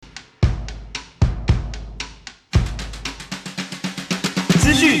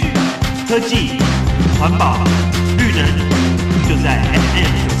讯、科技、环保、绿能，就在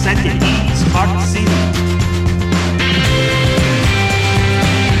FM93.1 Smart City。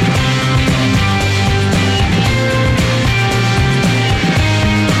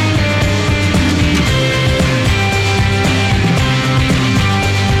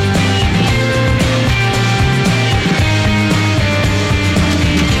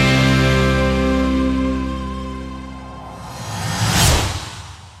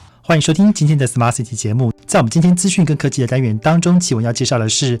欢迎收听今天的 Smart City 节目。在我们今天资讯跟科技的单元当中，启文要介绍的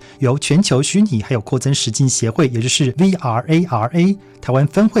是由全球虚拟还有扩增实境协会，也就是 VRARA 台湾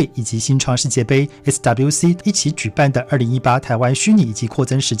分会以及新创世界杯 SWC 一起举办的2018台湾虚拟以及扩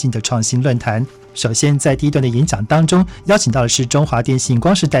增实境的创新论坛。首先在第一段的演讲当中，邀请到的是中华电信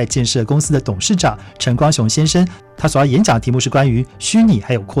光世代建设公司的董事长陈光雄先生。他所要演讲的题目是关于虚拟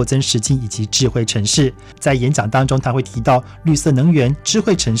还有扩增实境以及智慧城市。在演讲当中，他会提到绿色能源、智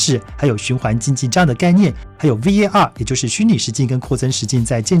慧城市还有循环经济这样的概念，还有 VRARA 也就是虚拟实境跟扩增实境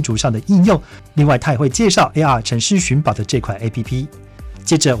在建筑上的应用。另外他也会介绍 AR 城市寻宝的这款 APP。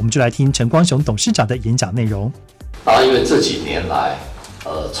 接着我们就来听陈光雄董事长的演讲内容。因为这几年来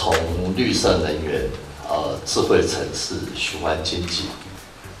从绿色能源、智慧城市、循环经济，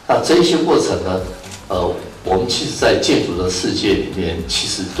那这一些过程呢，我们其实在建筑的世界里面，其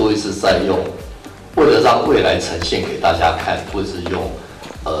实都一直在用，为了让未来呈现给大家看，或是用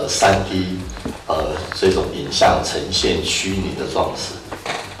3D 这种影像呈现虚拟的装饰。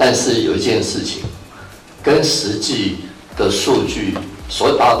但是有一件事情，跟实际的数据，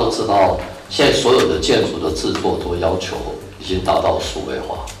大家都知道，现在所有的建筑的制作都要求已经达到数位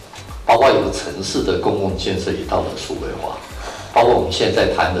化，包括有城市的公共建设也到了数位化，包括我们现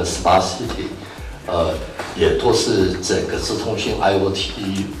在谈的 Smart City，也都是整个资通讯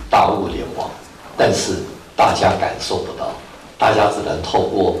IoT 大物联网，但是大家感受不到，大家只能透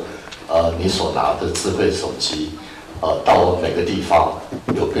过你所拿的智慧手机，到每个地方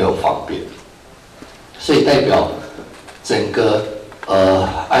有没有方便，所以代表整个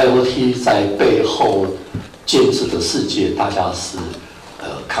IoT 在背后建制的世界，大家是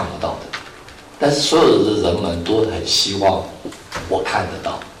看不到的，但是所有的人们都很希望我看得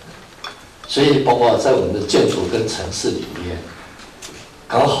到。所以，包括在我们的建筑跟城市里面，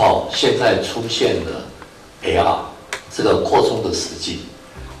刚好现在出现了 AR 这个扩充的实际，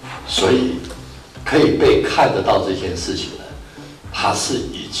所以可以被看得到这件事情呢，它是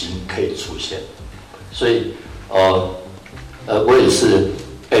已经可以出现。所以，我也是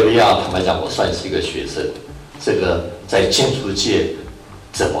AVR， 坦白讲，我算是一个学生。这个在建筑界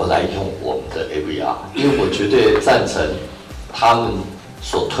怎么来用我们的 AVR？ 因为我绝对赞成他们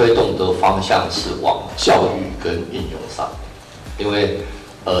所推动的方向是往教育跟应用上，因为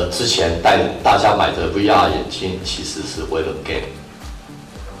之前带大家买的 VR 眼镜其实是为了 game，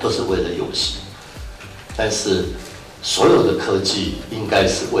 都是为了游戏，但是所有的科技应该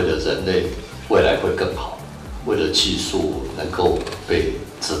是为了人类未来会更好，为了技术能够被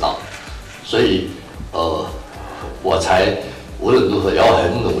知道，所以我才无论如何要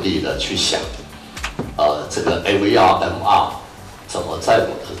很努力的去想，这个 AVR、MR。怎么在我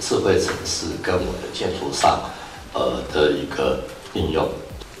的智慧城市跟我的建筑上，的一个应用？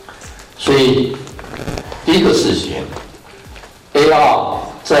所以第一个事情 ，AR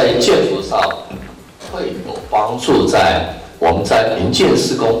在建筑上会有帮助，在我们在营建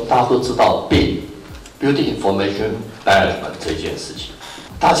施工，大家都知道 Building Information Management 这件事情，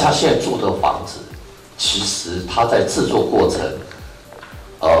大家现在住的房子，其实它在制作过程，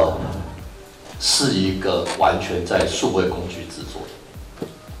是一个完全在数位工具制作的，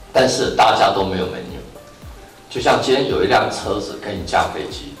但是大家都没有 menu。就像今天有一辆车子跟一架飞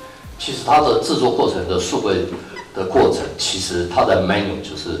机，其实它的制作过程的数位的过程，其实它的 menu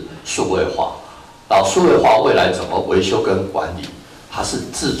就是数位化。然后数位化未来怎么维修跟管理，它是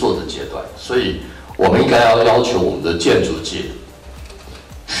制作的阶段。所以我们应该要求我们的建筑界，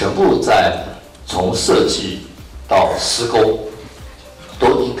全部在从设计到施工，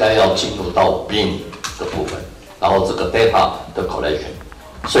都应该要进入到 BIM 的部分，然后这个 data 的 collection，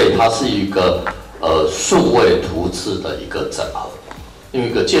 所以它是一个数位图纸的一个整合。因为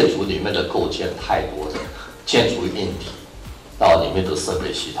一个建筑里面的构建太多的建筑硬体，到里面的设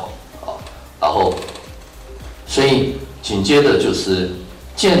备系统啊，然后所以紧接着就是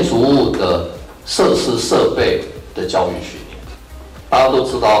建筑物的设施设备的教育训练。大家都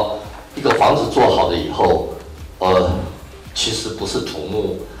知道，一个房子做好了以后，其实不是土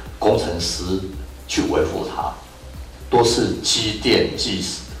木工程师去维护它，都是机电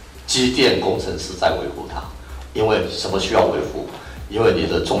工程师在维护它。因为什么需要维护？因为你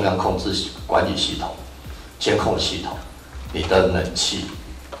的中央控制管理系统、监控系统、你的冷气、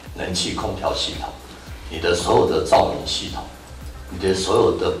冷气空调系统，你的所有的照明系统，你的所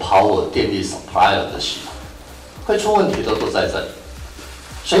有的 power 电力 supplier 的系统，会出问题的都在这里。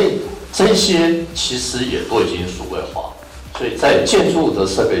所以这些其实也都已经数位化。所以在建筑物的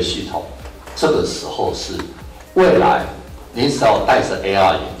设备系统，这个时候是未来，你只要戴着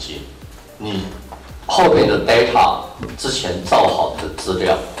AR 眼镜，你后面的 data 之前造好的资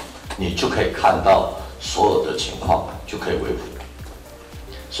料，你就可以看到所有的情况，就可以维护。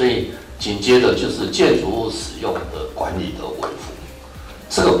所以紧接着就是建筑物使用的管理的维护，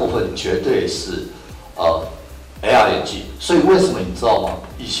这个部分绝对是AR 眼镜。所以为什么你知道吗？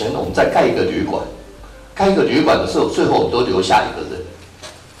以前我们在盖一个旅馆的时候，最后我们都留下一个人，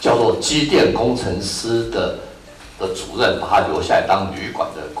叫做机电工程师的主任，把他留下来当旅馆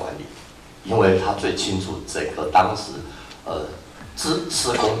的管理，因为他最清楚这个当时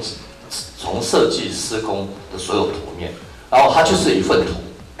施工从设计施工的所有图面，然后他就是一份图。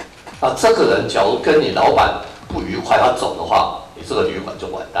那这个人假如跟你老板不愉快，他走的话，你这个旅馆就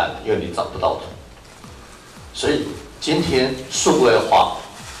完蛋了，因为你找不到图。所以今天数位化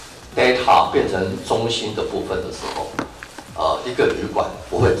data 变成中心的部分的时候，一个旅馆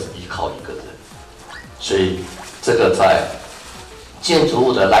不会只依靠一个人，所以这个在建筑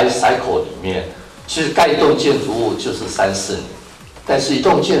物的 life cycle 里面，其实盖一栋建筑物就是3-4年，但是一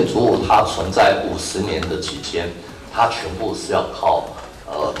栋建筑物它存在50年的期间，它全部是要靠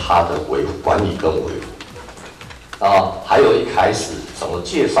它的管理跟维护。还有一开始怎么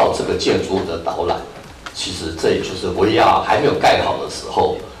介绍这个建筑物的导览，其实这也就是 VR 还没有盖好的时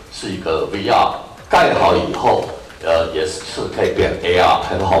候是一个 VR， 盖好以后也是可以变 AR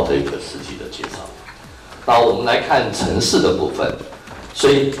很好的一个实际的介绍。那我们来看城市的部分，所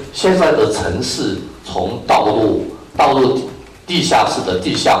以现在的城市从道路地下室的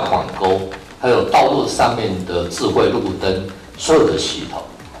地下管沟，还有道路上面的智慧路灯，所有的系统，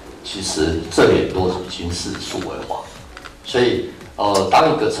其实这也都已经是数位化。所以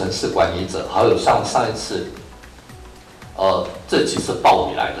当一个城市管理者，还有像上一次这几次暴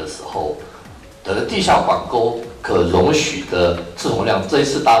雨来的时候，地下管沟可容许的自容量，这一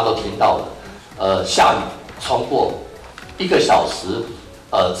次大家都听到了，下雨超过1个小时，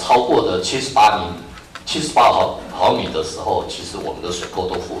超过的78毫米的时候，其实我们的水沟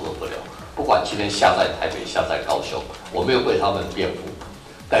都负荷不了。不管今天下在台北、下在高雄，我没有为他们辩护，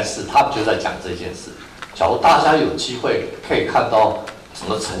但是他们就在讲这件事。假如大家有机会可以看到什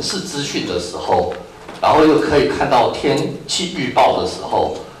么城市资讯的时候，然后又可以看到天气预报的时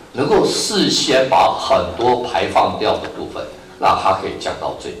候，能够事先把很多排放掉的部分，让它可以降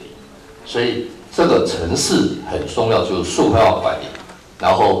到最低。所以这个城市很重要，就是数位化管理。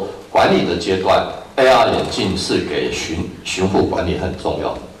然后管理的阶段 ，AR 眼镜是给巡护管理很重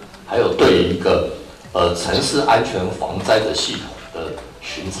要的，还有对于一个城市安全防灾的系统的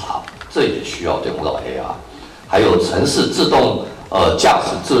巡查，这也需要用到 AR。还有城市自动驾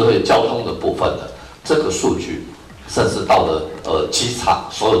驶智慧交通的部分的这个数据，甚至到了机场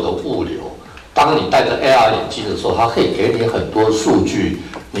所有的物流，当你戴着 AR 眼镜的时候，它可以给你很多数据，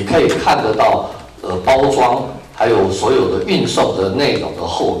你可以看得到包装，还有所有的运送的内容的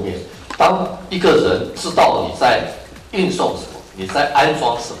后面。当一个人知道你在运送什么，你在安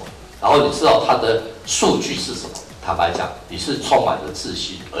装什么，然后你知道它的数据是什么，坦白讲，你是充满了自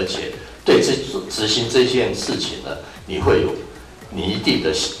信，而且对执行这件事情呢，你会有你一定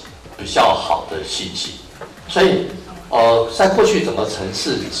的比较好的信心。所以在过去整个城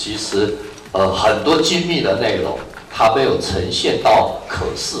市，其实很多精密的内容，它没有呈现到可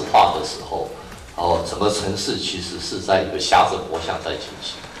视化的时候，整个城市其实是在一个瞎子摸象在进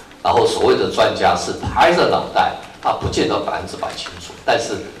行。然后所谓的专家是拍着脑袋，他不见得100%清楚，但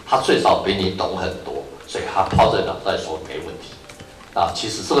是他最少比你懂很多，所以他抛着脑袋说没问题。其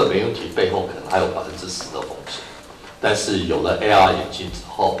实这个没问题背后可能还有10%的风险，但是有了 AR 眼镜之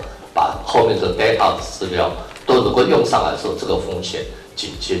后，把后面的 data 的资料都能够用上来的时候，这个风险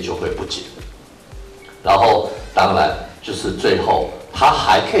紧接就会不减。然后当然就是最后它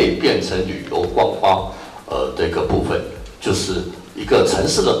还可以变成旅游观光的一个部分，就是一个城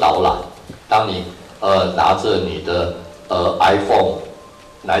市的导览。当你拿着你的iPhone，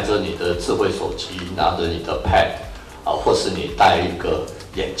 拿着你的智慧手机，拿着你的 Pad， 或是你戴一个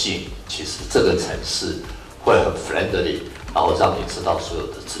眼镜，其实这个城市会很 friendly， 然后让你知道所有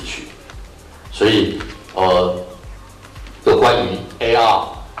的资讯。所以有关于 AR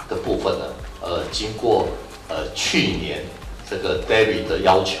的部分呢，经过去年这个 David 的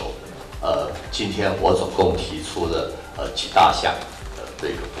要求，今天我总共提出了几大项这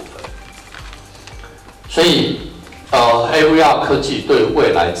个部分。所以AR 科技对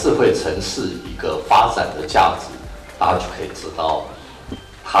未来智慧城市一个发展的价值，大家就可以知道，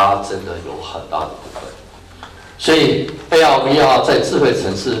它真的有很大的部分。所以 AR、VR 在智慧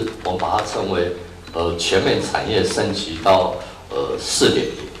城市，我们把它称为全面产业升级到4.0。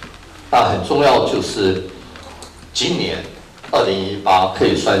那很重要就是今年2018可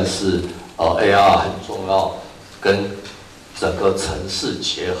以算是AR 很重要跟整个城市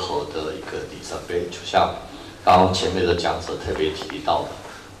结合的一个里程碑，就像刚刚前面的讲者特别提到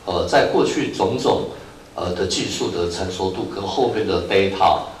的，在过去种种的技术的成熟度跟后面的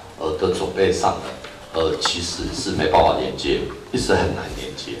data 的准备上呢，其实是没办法连接，一直很难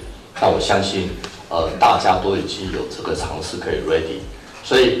连接。那我相信大家都已经有这个尝试可以 ready，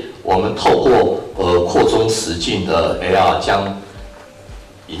 所以我们透过扩充实境的 AR， 将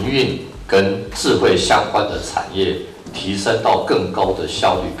营运跟智慧相关的产业提升到更高的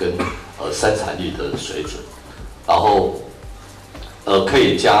效率跟生产力的水准，然后可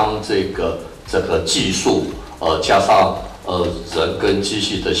以将这个技术加上人跟机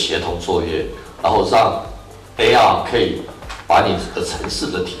器的协同作业，然后让 AR 可以把你这个城市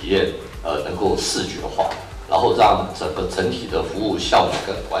的体验能够视觉化，然后让整体的服务效率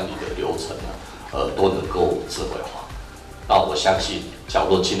跟管理的流程呢都能够智慧化。那我相信，假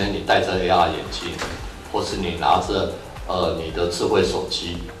如今天你戴着 AR 眼镜，或是你拿着你的智慧手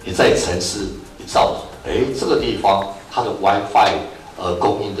机，你在城市一照，这个地方它的 WiFi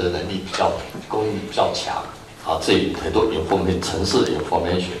供应的能力比较强，这很多 information 城市的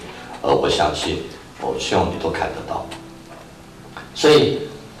information，我相信，我希望你都看得到。所以，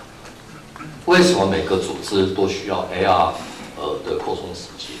为什么每个组织都需要 AR 的扩充实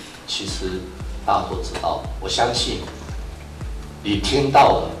境？其实大家都知道，我相信你听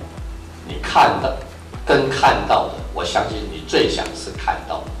到的、你看的跟看到的，我相信你最想是看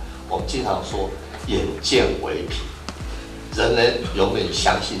到的。我们经常说眼见为凭，人永远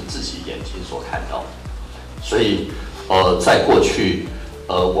相信自己眼睛所看到的。所以在过去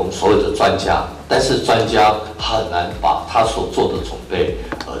我们所有的专家，但是专家很难把他所做的准备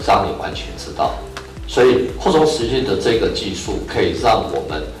让你完全知道。所以扩充实境的这个技术可以让我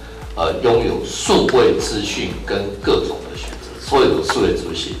们拥有数位资讯跟各种的选择，所有的数位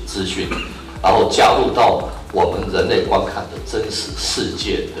资讯，然后加入到我们人类观看的真实世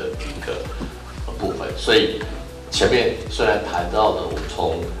界的一个部分。所以前面虽然谈到的，我们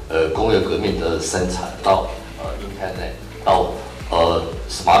从工业革命的生产到Internet 到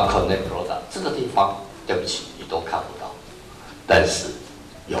Smart Connect Product 这个地方，对不起，你都看不到，但是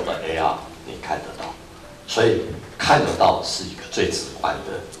有了 AR 你看得到，所以看得到是一个最直观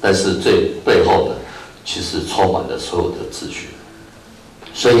的，但是最背后呢，其实充满了所有的资讯。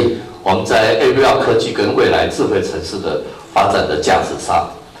所以我们在 AR 科技跟未来智慧城市的发展的价值上，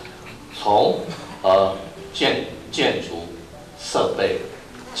从建筑、设备、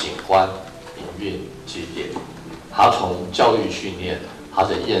景观、营运、机电，它从教育训练、它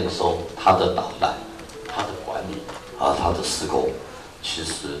的验收、它的导览、它的管理它的施工，其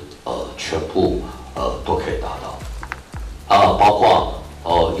实全部都可以达到。包括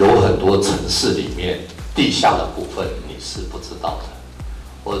有很多城市里面地下的部分你是不知道的。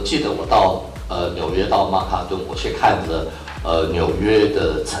我记得我到纽约到曼哈顿，我去看着纽约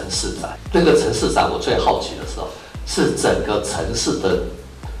的城市展。那个城市展我最好奇的时候，是整个城市的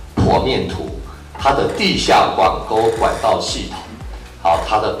剖面图，它的地下管沟管道系统，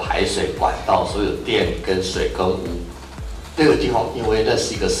它的排水管道，所有电跟水跟污，那个地方因为那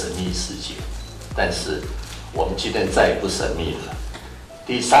是一个神秘世界，但是我们今天再也不神秘了。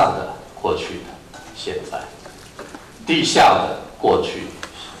地上的、过去的、现在，地下的、过去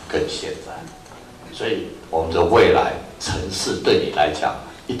跟现在，所以我们的未来城市对你来讲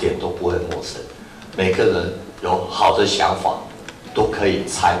一点都不会陌生。每个人有好的想法，都可以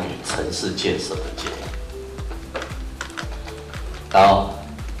参与城市建设的阶段。然后，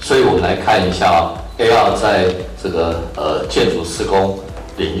所以我们来看一下 AR 在这个建筑施工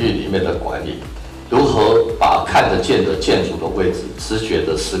领域里面的管理，如何把看得见的建筑的位置、直觉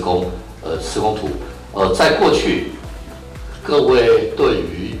的施工图，在过去，各位对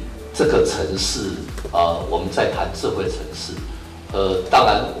于这个城市我们在谈智慧城市，当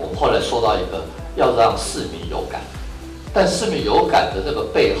然我们后来说到一个要让市民有感，但市民有感的这个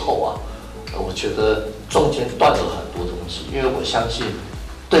背后我觉得中间断了很多东西，因为我相信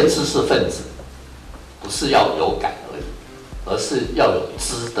对知识分子不是要有感而已，而是要有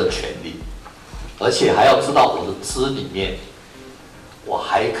知的权利，而且还要知道我的知里面我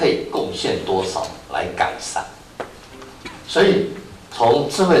还可以贡献多少来改善。所以从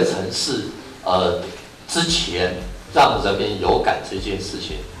智慧城市之前让人民有感这件事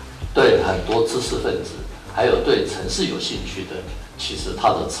情，对很多知识分子还有对城市有兴趣的，其实他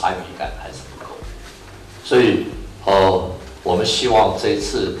的参与感还是不够。所以我我们希望这一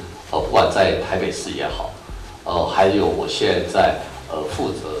次不管在台北市也好，还有我现在负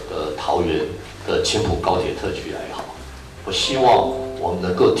责的桃园的青埔高铁特区也好，我希望我们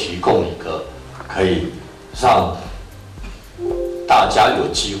能够提供一个可以让大家有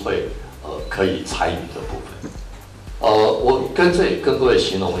机会可以参与的部分。我跟各位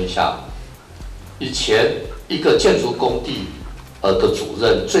形容一下，以前一个建筑工地的主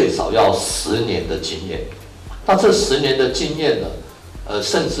任最少要10年的经验，那这10年的经验呢，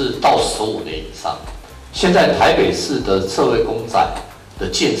甚至到15年以上。现在台北市的社会公宅的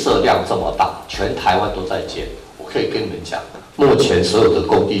建设量这么大，全台湾都在建，我可以跟你们讲，目前所有的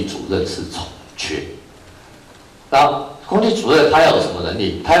工地主任是重缺。那工地主任他要有什么能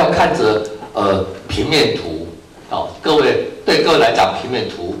力？他要看着平面图，对各位来讲，平面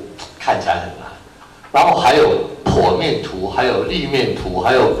图看起来很难。然后还有剖面图，还有立面图，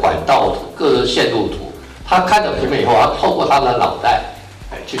还有管道图、各个线路图。他看了平面以后，他透过他的脑袋，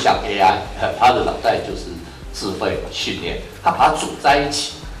就像 AI， 他的脑袋就是智慧训练，他把它组在一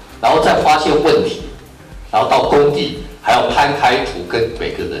起，然后再发现问题，然后到工地还要摊开图跟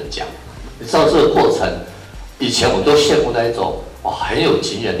每个人讲。你知道这个过程，以前我都羡慕那一种，哇，很有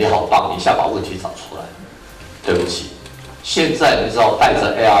经验，你好棒，你一下把问题找出来。对不起，现在你知道戴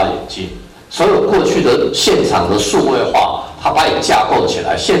着 AR 眼镜。所有过去的现场的数位化，它把你架构起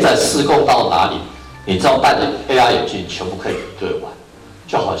来。现在施工到哪里，你知道戴着 AR 眼镜全部可以比对完，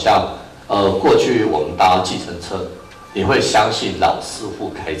就好像过去我们搭计程车，你会相信老师傅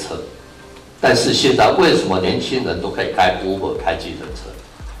开车，但是现在为什么年轻人都可以开 Uber 开计程车？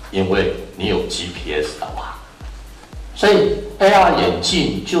因为你有 GPS 导航。所以 AR 眼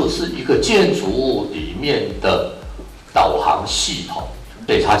镜就是一个建筑物里面的导航系统。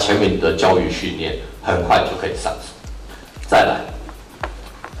所以它前面的教育训练很快就可以上手。再来，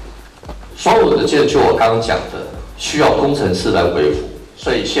所有的建筑我刚刚讲的需要工程师来维护，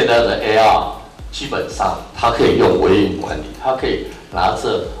所以现在的 AR 基本上它可以用微影管理，它可以拿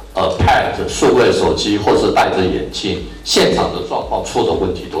着Pad 数位手机或是戴着眼镜，现场的状况出的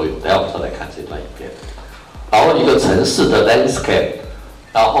问题都有。等一下我们再来看这段影片。然后一个城市的 landscape，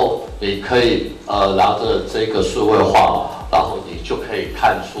 然后你可以拿着这个数位化。然后你就可以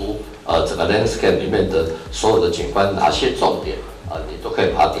看出，整个 landscape 里面的所有的景观哪些重点，你都可以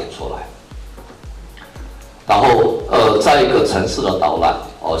把它点出来。然后，在一个城市的导览，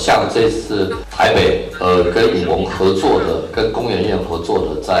像这次台北跟宇盟合作的，跟工研院合作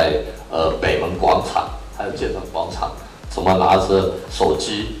的，在北门广场还有建成广场，怎么拿着手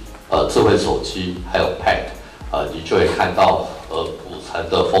机，智慧手机还有 Pad，你就会看到古城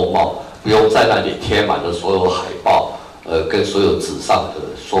的风貌，不用在那里贴满了所有海报。跟所有纸上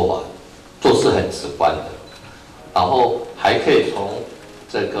的说法都是很直观的，然后还可以从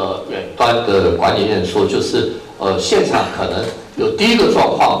这个远端的管理员说，就是现场可能有第一个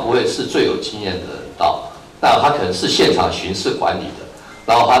状况不会是最有经验的人到，那他可能是现场巡视管理的，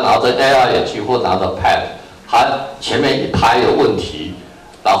然后他拿着 AR 眼镜或拿着 Pad， 他前面一拍有问题，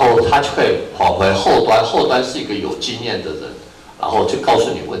然后他就可以跑回后端，后端是一个有经验的人，然后就告诉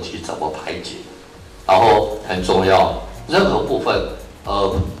你问题怎么排解，然后很重要。任何部分，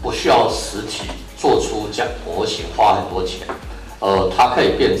不需要实体做出讲模型，花很多钱，它可以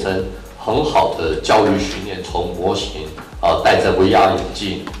变成很好的教育训练，从模型，戴着 VR 眼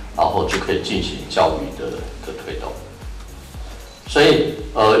镜，然后就可以进行教育的推动。所以，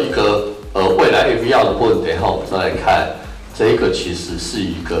一个未来 VR 的部分，等一下我们再来看，这一个其实是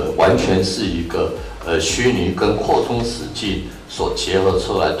一个完全是一个虚拟跟扩充实境所结合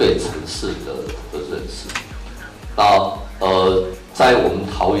出来对城市的认识。那在我们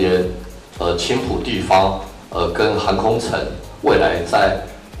桃园青埔地方跟航空城未来在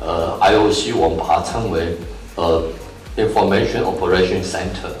IOC 我们把它称为Information Operation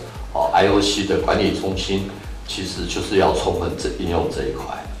Center IOC 的管理中心，其实就是要充分应用这一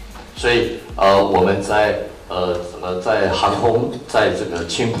块。所以我们在在航空在这个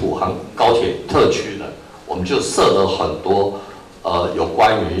青埔高铁特区呢，我们就设了很多有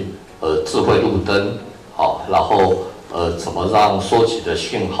关于智慧路灯。然后怎么让收集的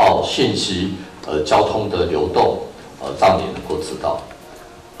讯号信息交通的流动让你能够知道，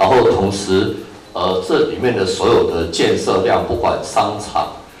然后同时这里面的所有的建设量，不管商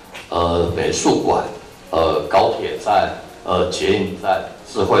场、美术馆、高铁站、捷运站、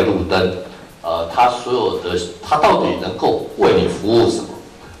智慧路灯，它所有的它到底能够为你服务什么？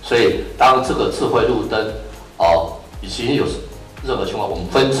所以当这个智慧路灯已经有任何情况，我们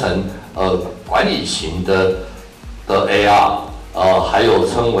分成管理型的 AR， 还有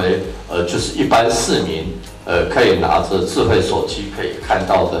称为就是一般市民可以拿着智慧手机可以看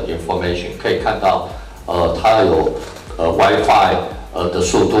到的 information， 可以看到它有 WiFi 的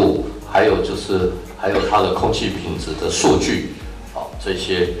速度，还有它的空气品质的数据，这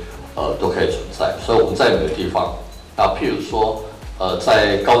些都可以存在。所以我们在每个地方，那譬如说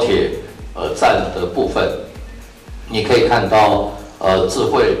在高铁站的部分，你可以看到智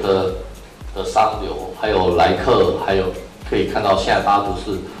慧的商流，还有来客，还有可以看到现在大家都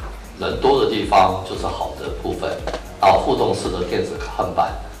是人多的地方就是好的部分，然后互动式的电子看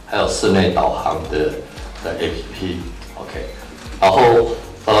板，还有室内导航的 APP，OK， 然后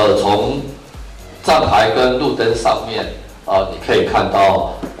从站牌跟路灯上面你可以看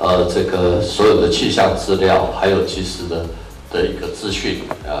到这个所有的气象资料，还有即时的一个资讯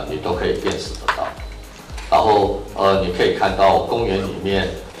你都可以辨识得到。然后你可以看到公园里面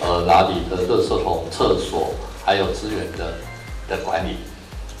哪里的垃圾桶、厕所，还有资源的管理。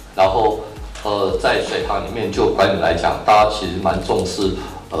然后在水塘里面就管理来讲，大家其实蛮重视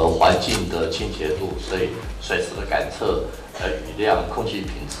环境的清洁度，所以随时的感测雨量、空气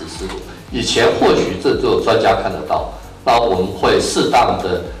品质、湿度。以前或许这只有专家看得到，那我们会适当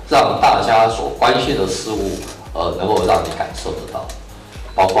的让大家所关心的事物能够让你感受得到，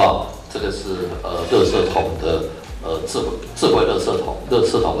包括这个是垃圾桶的智慧垃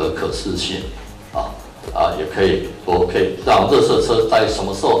圾桶的可视性也可以让垃圾车在什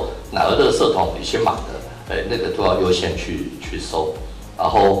么时候哪个垃圾桶你先满的，那个都要优先去收。然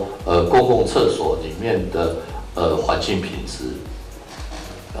后公共厕所里面的环境品质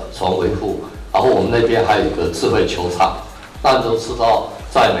从维护。然后我们那边还有一个智慧球场，大家都知道，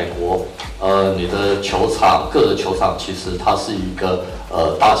在美国你的球场各个球场其实它是一个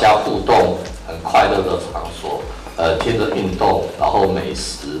大家互动很快乐的场所，听着运动，然后美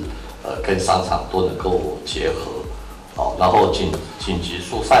食跟商场都能够结合，然后紧急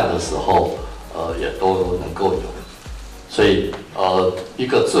疏散的时候也都能够有。所以一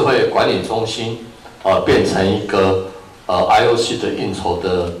个智慧管理中心变成一个IOC 的应酬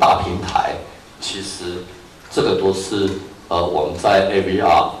的大平台，其实这个都是我们在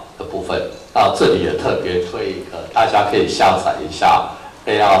VRARA 的部分。那这里也特别推一个，大家可以下载一下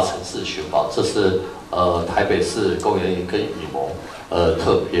AR 城市寻宝，这是台北市工研院跟羽盟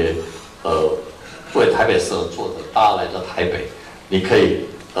特别为台北市而做的。大家来到台北，你可以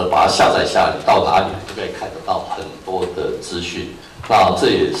把它下载下来，你到哪里就可以看得到很多的资讯。那这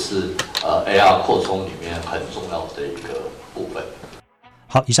也是AR 扩充里面很重要的一个部分。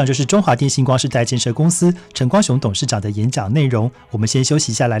好，以上就是中华电信光世代建设公司陈光雄董事长的演讲内容。我们先休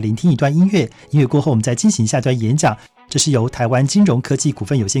息一下，来聆听一段音乐。音乐过后，我们再进行下一段演讲。这是由台湾金融科技股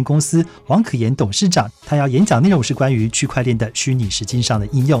份有限公司王可言董事长，他要演讲内容是关于区块链的虚拟实境上的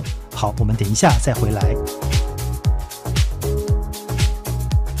应用。好，我们等一下再回来。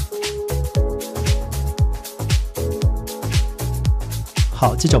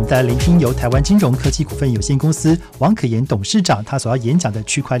好，接着我们再来聆听由台湾金融科技股份有限公司王可言董事长他所要演讲的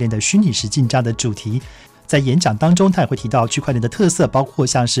区块链的虚拟实境这样的主题。在演讲当中，他也会提到区块链的特色，包括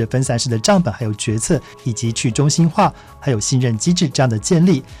像是分散式的账本，还有决策，以及去中心化，还有信任机制这样的建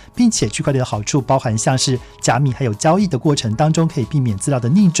立，并且区块链的好处包含像是加密还有交易的过程当中可以避免资料的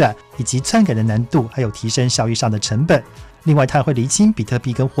逆转，以及篡改的难度，还有提升效益上的成本。另外，他还会厘清比特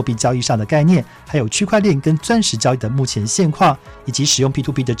币跟货币交易上的概念，还有区块链跟钻石交易的目前现况，以及使用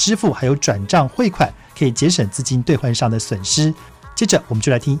P2P 的支付还有转账汇款可以节省资金兑换上的损失。接着，我们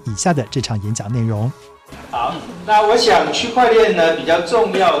就来听以下的这场演讲内容。好，那我想区块链呢比较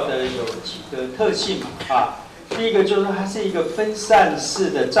重要的有几个特性第一个就是它是一个分散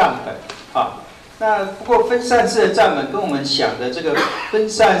式的账本那不过分散式的账本跟我们想的这个分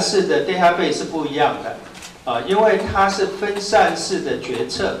散式的 database 是不一样的因为它是分散式的决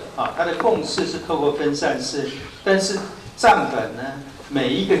策它的共识是透过分散式，但是账本呢每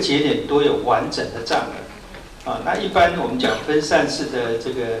一个节点都有完整的账本那一般我们讲分散式的这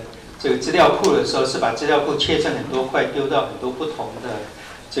个资料库的时候，是把资料库切成很多块，丢到很多不同的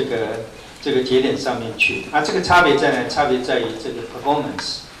这个节点上面去。这个差别在哪？差别在于这个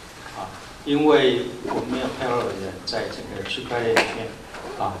performance 因为我们没有 parallel 的人在这个区块链里面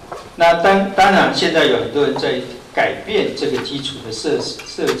那当然现在有很多人在改变这个基础的设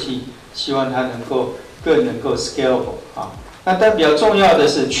计，希望它更能够 scalable 那但比较重要的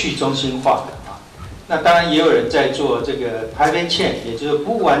是去中心化那当然也有人在做这个 private chain， 也就是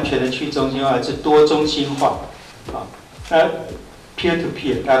不完全的去中心化，是多中心化那 peer to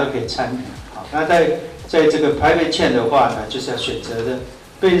peer 大家都可以参与那在这个 private chain 的话呢，就是要选择的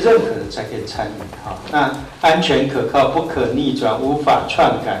被认可的才可以参与那安全可靠、不可逆转、无法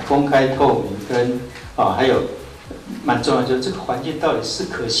篡改、公开透明跟还有蛮重要，就是这个环境到底是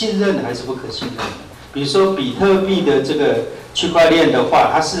可信任的还是不可信任的。比如说比特币的这个区块链的话，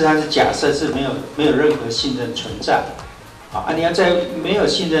它事实上是假设是没有任何信任存在，你要在没有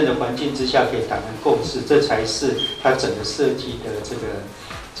信任的环境之下可以达成共识，这才是它整个设计的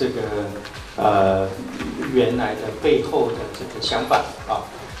这个原来的背后的这个想法啊。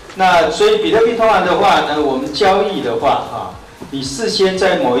那所以比特币通常的话呢，我们交易的话你事先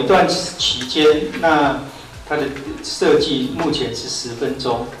在某一段期间，那它的设计目前是10分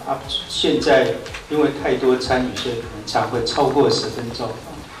钟现在因为太多参与，所以可能常会超过10分钟。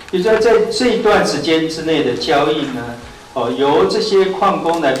也就是在这一段时间之内的交易呢，由这些矿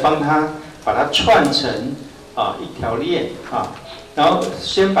工来帮他把它串成一条链然后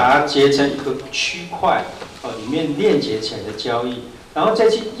先把它结成一个区块里面链接起来的交易，然后再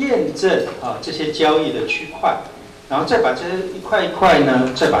去验证这些交易的区块，然后再把这一块一块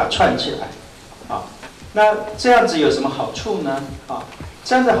呢再把它串起来那这样子有什么好处呢？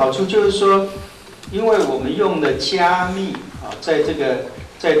这样的好处就是说，因为我们用的加密在这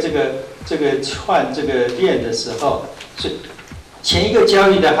个串这个链的时候，所以前一个交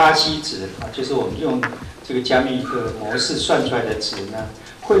易的哈希值就是我们用这个加密的模式算出来的值呢，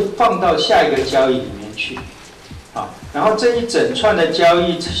会放到下一个交易里面去然后这一整串的交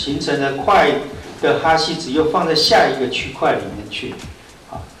易形成的块的哈希值又放在下一个区块里面去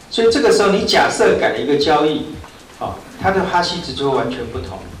所以这个时候你假设改了一个交易它的哈希值就会完全不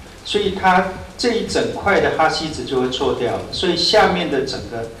同，所以它这一整块的哈希值就会错掉了，所以下面的整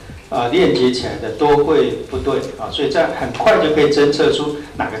个链接起来的都会不对所以这样很快就可以侦测出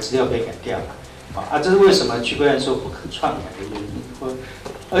哪个资料被改掉了这是为什么区块链说不可篡改的原因。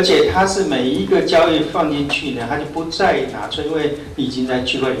而且它是每一个交易放进去呢，它就不再拿出，因为你已经在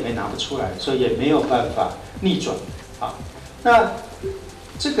区块里面拿不出来，所以也没有办法逆转那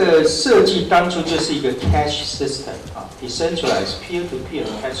这个设计当初就是一个 cash system decentralized peer-to-peer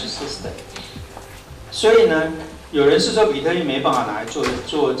cash system。所以呢，有人是说比特币没办法拿来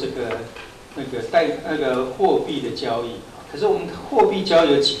做这个货币的交易可是我们货币交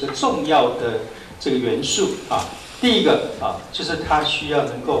易有几个重要的这个元素第一个就是它需要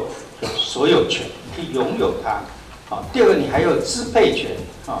能够有所有权，可以拥有它第二个你还有支配权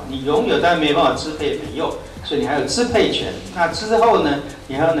你拥有但没办法支配没用，所以你还有支配权。那之后呢，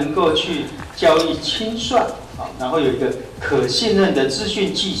你还要能够去交易清算然后有一个可信任的资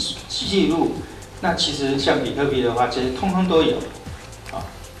讯记录。那其实像比特币的话，这些通通都有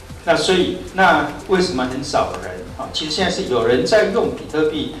那所以那为什么很少人其实现在是有人在用比特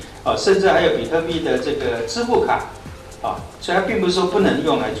币甚至还有比特币的这个支付卡所以它并不是说不能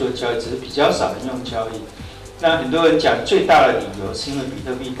用来做交易，只是比较少人用交易。那很多人讲最大的理由是因为比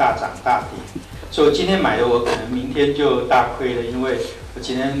特币大涨大跌，所以我今天买的我可能明天就大亏了，因为我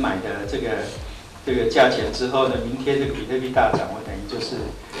今天买的这个价钱之后呢，明天这个比特币大涨，我等于就是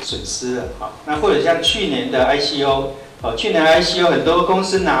损失了那或者像去年的 ICO去年 ICO 很多公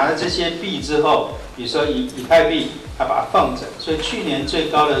司拿了这些币之后，比如说以太币，它把它放着，所以去年最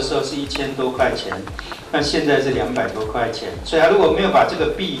高的时候是1000多块钱，那现在是200多块钱。所以它如果没有把这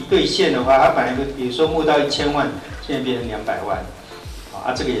个币兑现的话，它本来比如说募到1000万，现在变成200万，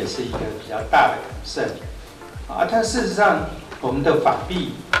这个也是一个比较大的concern但事实上我们的法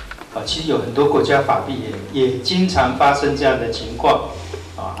币其实有很多国家法币也经常发生这样的情况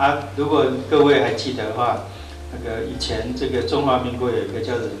如果各位还记得的话，那个以前这个中华民国有一个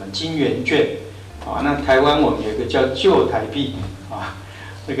叫做什么金元券那台湾我们有一个叫旧台币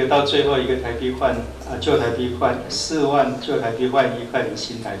那个到最后一个台币换旧台币换4万旧台币换1块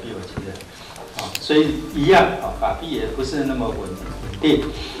新台币，我记得所以一样法币也不是那么稳定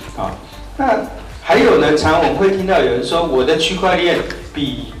那还有呢，常我们会听到有人说我的区块链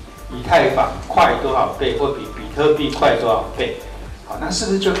比以太坊快多少倍，或比比特币快多少倍那是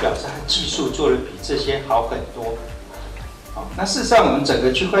不是就表示它技术做得比这些好很多那事实上我们整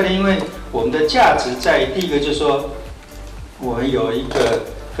个区块链，因为我们的价值在第一个就是说我们有一个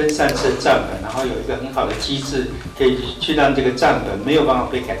分散式的账本，然后有一个很好的机制可以去让这个账本没有办法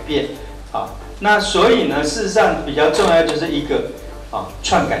被改变那所以呢，事实上比较重要就是一个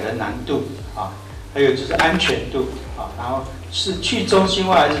篡改的难度还有就是安全度然后是去中心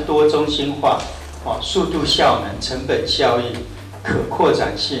化还是多中心化速度效能、成本效益、可扩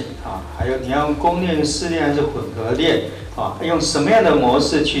展性还有你要用公链、私链还是混合链用什么样的模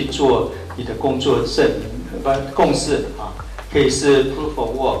式去做你的工作证明共识可以是 proof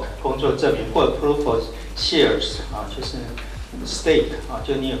of work 工作证明，或者 proof of shares 就是 stake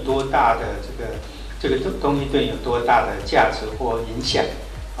就你有多大的这个东西对你有多大的价值或影响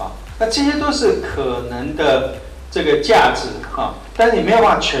那这些都是可能的这个价值但是你没有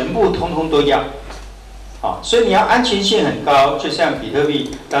办法全部通通都要所以你要安全性很高，就像比特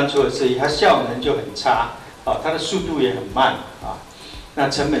币当初的设计，它效能就很差它的速度也很慢那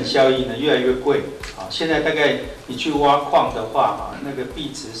成本效益呢越来越贵现在大概你去挖矿的话那个币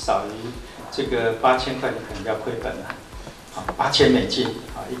值少于这个8000块，你可能要亏本了。8000美金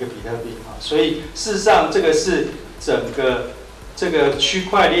一个比特币所以事实上这个是整个这个区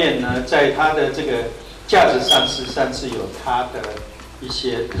块链呢，在它的这个价值上，事实上是有它的一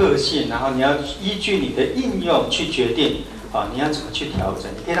些特性，然后你要依据你的应用去决定你要怎么去调整。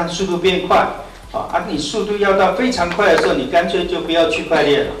你可以让速度变快你速度要到非常快的时候，你干脆就不要区块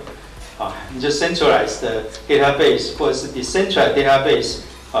链了你就 centralized 的 database 或者是 decentralized database。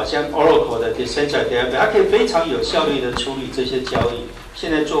像 Oracle 的 Decentralized Database， 它可以非常有效率的处理这些交易。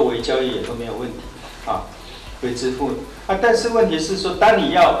现在做微交易也都没有问题微支付但是问题是说，当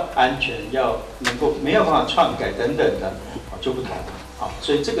你要安全，要能够没有办法篡改等等的就不同了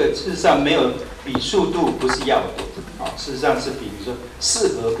所以这个事实上没有比速度不是要点事实上是比如说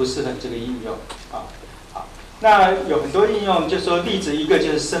适合不适合这个应用那有很多应用，就说例子一个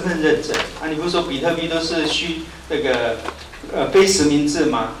就是身份认证你不是说比特币都是非实名制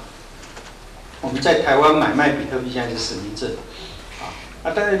吗？我们在台湾买卖比特币现在是实名制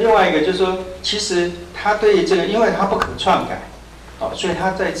但是另外一个就是说，其实它对这个，因为它不可篡改所以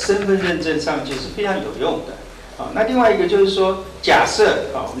它在身份认证上就是非常有用的那另外一个就是说，假设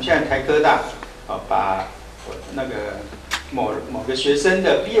我们现在台科大把那个某个学生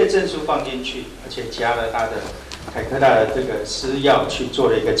的毕业证书放进去，而且加了他的台科大的这个私钥去做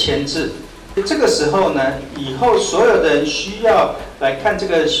了一个签字。这个时候呢，以后所有的人需要来看这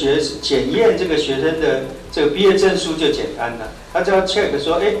个检验这个学生的这个毕业证书就简单了，他只要 check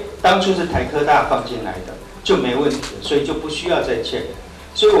说，当初是台科大放进来的就没问题了，所以就不需要再 check。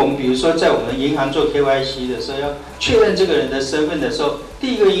所以我们比如说在我们银行做 KYC 的时候，要确认这个人的身份的时候，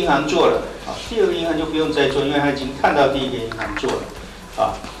第一个银行做了第二个银行就不用再做，因为他已经看到第一个银行做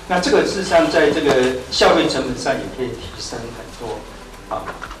了那这个事实上在这个效率成本上也可以提升很多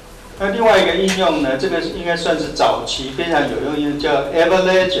那另外一个应用呢，这个应该算是早期非常有用应用，叫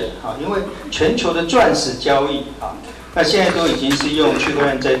Everledger 因为全球的钻石交易那现在都已经是用区块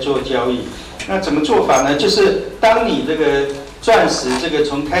链在做交易。那怎么做法呢？就是当你这个钻石这个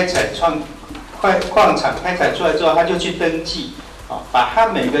从矿场开采出来之后，它就去登记把它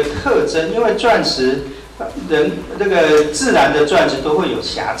每个特征，因为钻石这个自然的钻石都会有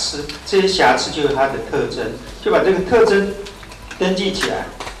瑕疵，这些瑕疵就是它的特征，就把这个特征登记起来。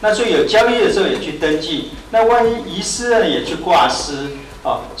那所以有交易的时候也去登记，那万一遗失了也去挂失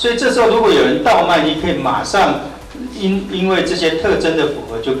所以这时候如果有人盗卖，你可以马上因为这些特征的符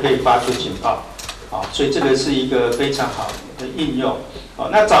合就可以发出警报所以这个是一个非常好的应用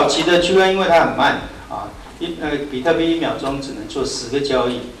那早期的区块链因为它很慢比特币1秒钟只能做10个交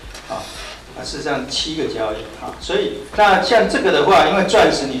易事实上7个交易所以那像这个的话，因为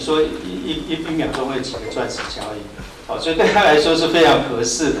钻石你说一秒钟会几个钻石交易所以对他来说是非常合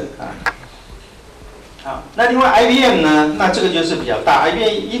适的那另外 IBM 呢，那这个就是比较大 ，IBM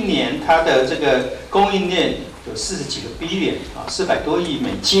一年它的这个供应链有40几个 billion 400多亿美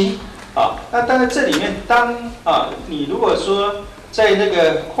金那当然这里面你如果说在那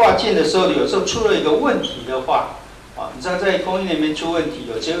个跨境的时候，有时候出了一个问题的话你知道在供应链里面出问题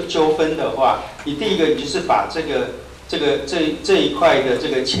有纠纷的话，你第一个你就是把这一块的这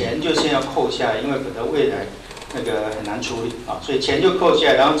个钱就先要扣下来，因为否则未来那个很难处理所以钱就扣下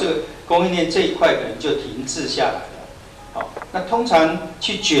来，然后这个供应链这一块可能就停滞下来了那通常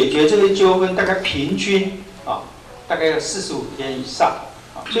去解决这些纠纷，大概平均大概要45天以上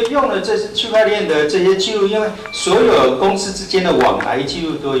所以用了这是区块链的这些记录，因为所有公司之间的往来记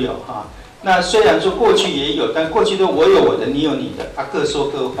录都有那虽然说过去也有，但过去都我有我的，你有你的各说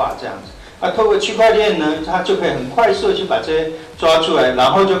各话这样子透过区块链呢，它就可以很快速的去把这些抓出来，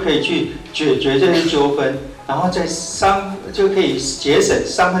然后就可以去解决这些纠纷，然后就可以节省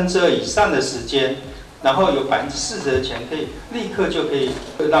2/3以上的时间，然后有40%的钱可以立刻就可以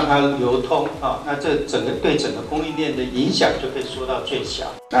让它流通那这对整个供应链的影响就可以缩到最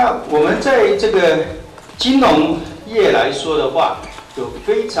小。那我们在这个金融业来说的话，有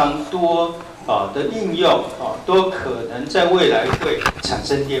非常多的应用都可能在未来会产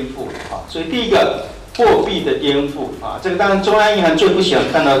生颠覆所以第一个货币的颠覆这个当然中央银行最不喜欢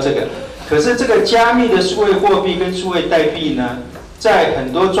看到这个。可是这个加密的数位货币跟数位代币呢，在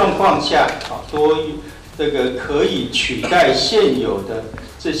很多状况下都这个可以取代现有的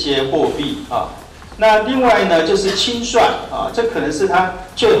这些货币那另外呢，就是清算这可能是它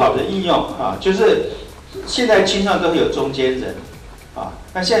最好的应用就是现在清算都有中间人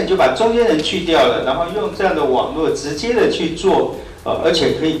那现在你就把中间人去掉了，然后用这样的网络直接的去做而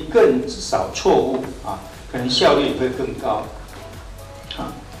且可以更少错误可能效率也会更高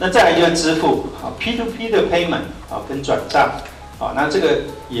那再来就是支付P2P 的 payment 跟转账那这个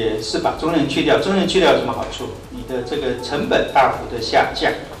也是把中间去掉，中间去掉有什么好处？你的这个成本大幅的下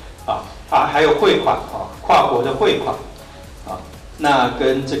降，还有汇款跨国的汇款，那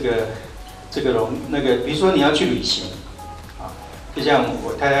跟这个比如说你要去旅行，就像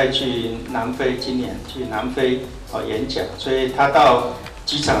我太太去南非，今年去南非演讲，所以她到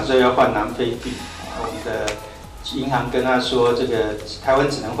机场的时候要换南非币，我们的银行跟她说，这个台湾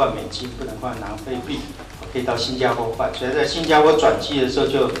只能换美金，不能换南非币，可以到新加坡换，所以在新加坡转机的时候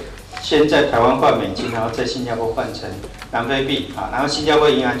就先在台湾换美金，然后在新加坡换成南非币然后新加坡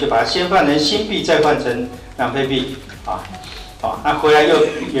银行就把它先换成新币，再换成南非币那回来又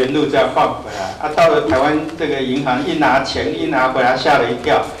原路这样换回来到了台湾这个银行一拿钱一拿回来吓了一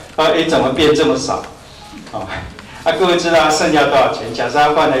跳，怎么变这么少各位知道他剩下多少钱？假设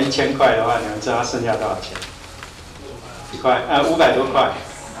他换了1000块的话，你们知道他剩下多少钱？几块？500多块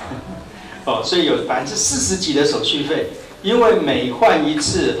所以有40%几的手续费，因为每换一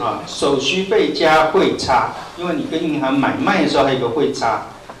次手续费加汇差，因为你跟银行买卖的时候还有一个汇差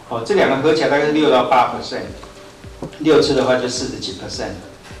这两个合起来大概是6到8%，6次的话就40几%，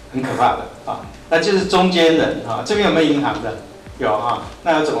很可怕的那就是中间人这边有没有银行的？有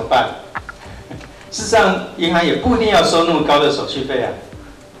那要怎么办？事实上，银行也不一定要收那么高的手续费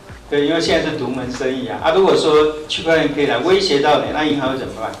对，因为现在是独门生意如果说区块链可以来威胁到你，那银行会怎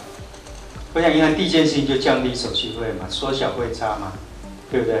么办？我想银行第一件事情就降低手续费嘛，缩小汇差嘛，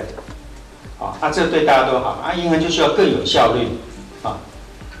对不对？这对大家都好银行就需要更有效率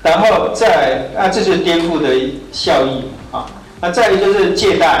然后再这就是颠覆的效益那再一个就是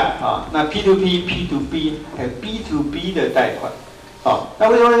借贷那 P2P、P2B 还有 B2B 的贷款那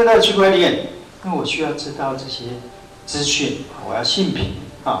为什么用到区块链？因为我需要知道这些资讯，我要信评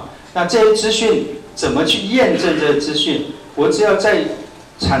那这些资讯怎么去验证这些资讯？我只要在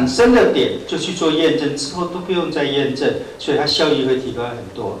产生的点就去做验证，之后都不用再验证，所以它效益会提高很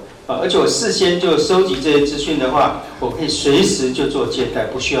多而且我事先就收集这些资讯的话，我可以随时就做借贷，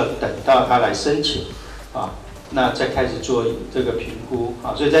不需要等到他来申请那再开始做这个评估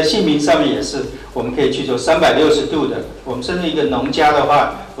所以在信评上面也是，我们可以去做360度的。我们甚至一个农家的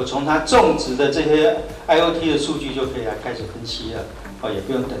话，我从他种植的这些 IoT 的数据就可以来开始分析了也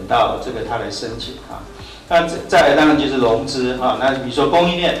不用等到这个他来申请那再来当然就是融资那比如说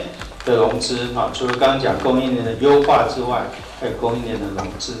供应链的融资除了刚刚讲供应链的优化之外，还有供应链的融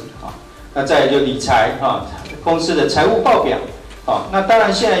资那再来就理财公司的财务报表那当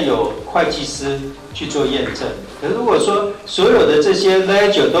然现在有会计师去做验证，可是如果说所有的这些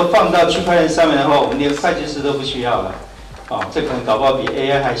ledger 都放到区块链上面的话，我们连会计师都不需要了这可能搞不好比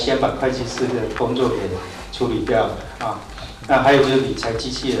AI 还先把会计师的工作给处理掉了那还有就是理财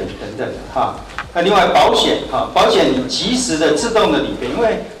机器人等等的那另外保险保险你及时的自动的理赔，因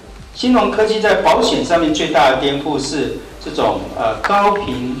为金融科技在保险上面最大的颠覆是这种高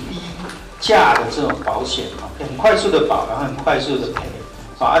频低价的这种保险很快速的保，然后很快速的赔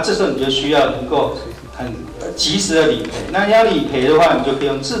这时候你就需要能够很及时的理赔。那你要理赔的话，你就可以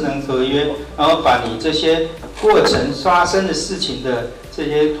用智能合约，然后把你这些过程发生的事情的这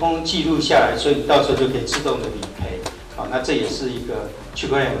些通记录下来，所以你到时候就可以自动的理赔那这也是一个区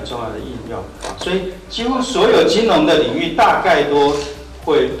块链很重要的应用所以几乎所有金融的领域大概都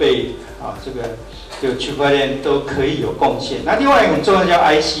会被这个区块链都可以有贡献。那另外一个很重要的叫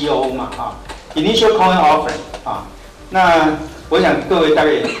ICO 嘛Initial Coin Offering 那我想各位大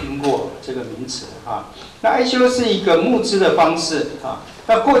概也听过这个名词那 ICO 是一个募资的方式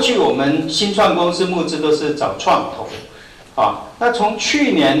那过去我们新创公司募资都是找创投那从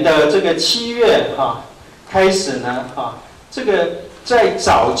去年的这个7月开始呢这个在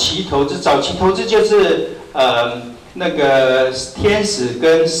早期投资就是那个天使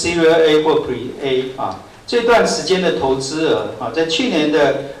跟 Series A 或 Pre-A 这段时间的投资额在去年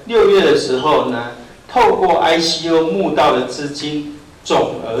的6月的时候呢，透过 ICO 募到的资金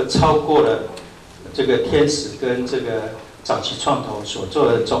总额超过了这个天使跟这个早期创投所做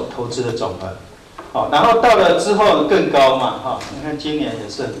的投资的总额然后到了之后更高嘛你看今年也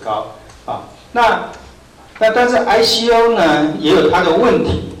是很高那但是 ICO 呢也有它的问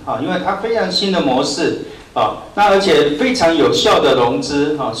题因为它非常新的模式那而且非常有效的融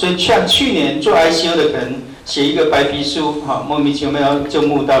资所以像去年做 ICO 的可能写一个白皮书莫名其妙就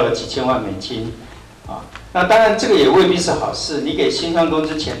募到了几千万美金那当然这个也未必是好事，你给新创公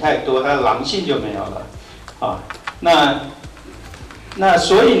司钱太多，它的狼性就没有了那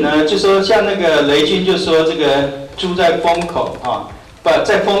所以呢就说像那个雷军就说这个猪在风口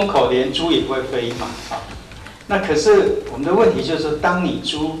在风口连猪也会飞嘛那可是我们的问题就是说，当你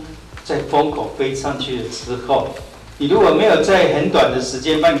猪在风口飞上去了之后，你如果没有在很短的时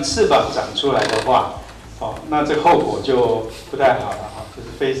间把你翅膀长出来的话那这个后果就不太好了哈，就是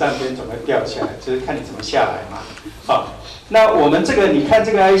飞上天总会掉下来，就是看你怎么下来嘛。好，那我们这个你看这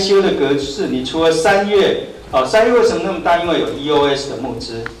个 ICO 的格式，你除了3月，3月为什么那么大？因为有 EOS 的募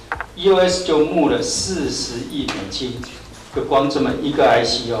资 ，EOS 就募了40亿美金，就光这么一个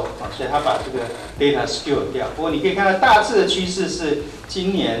ICO 啊，所以他把这个 data skew 掉。不过你可以看到大致的趋势是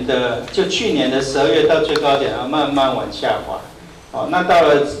今年的，就去年的12月到最高点，然后慢慢往下滑。哦，那到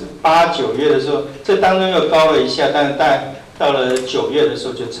了8、9月的时候，这当中又高了一下，但是到了9月的时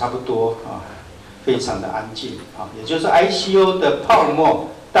候就差不多啊，非常的安静啊，也就是 ICO 的泡沫，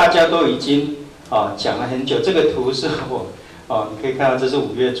大家都已经讲了很久。这个图是你可以看到这是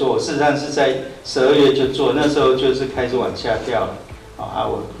5月做，事实上是在12月就做，那时候就是开始往下掉了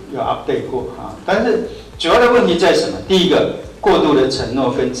我有 update 过但是主要的问题在什么？第一个，过度的承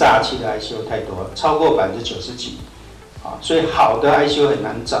诺跟诈欺的 ICO 太多了，超过90%几。所以好的 ICO 很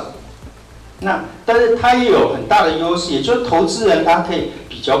难找。但是它也有很大的优势，也就是投资人他可以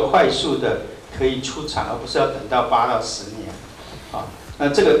比较快速的可以出场，而不是要等到8到10年。那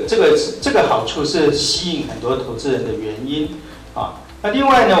这个好处是吸引很多投资人的原因。那另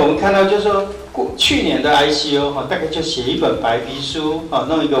外呢，我们看到就是说，去年的 ICO 大概就写一本白皮书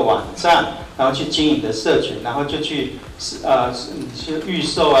弄一个网站，然后去经营的社群，然后就去预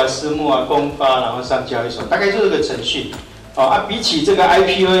售私募公发，然后上交易所，大概就是个程序。比起这个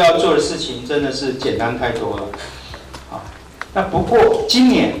IPO 要做的事情，真的是简单太多了。那不过今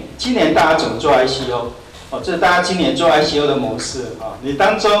年大家怎么做 ICO？这是大家今年做 ICO 的模式你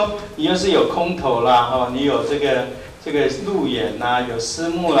当中你又是有空头啦你有这个路演有私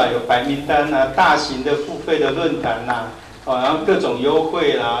募啦，有白名单啦，大型的付费的论坛啦然后各种优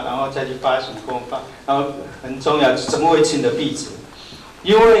惠啦，然后再去发行公发，然后很重要，怎么维持你的币值？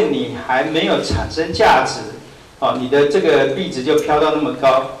因为你还没有产生价值你的这个币值就飘到那么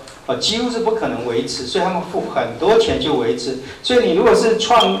高几乎是不可能维持，所以他们付很多钱去维持。所以你如果是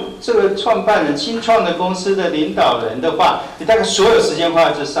创办人、新创的公司的领导人的话，你大概所有时间花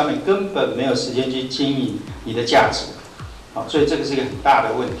在这上面，根本没有时间去经营你的价值所以这个是一个很大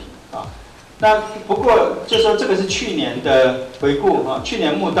的问题那不过就说这个是去年的回顾去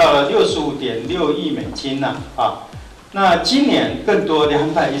年募到了65.6亿美金那今年更多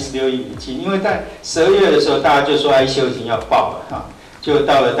216亿美金，因为在12月的时候大家就说 ICO 已经要爆了就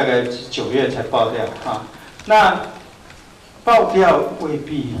到了大概9月才爆掉那爆掉未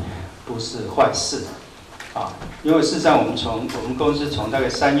必不是坏事因为事实上我们公司从大概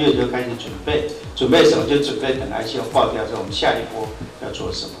3月就开始准备什么？就准备等 ICO 爆掉之后，我们下一波要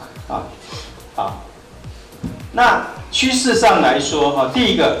做什么那趋势上来说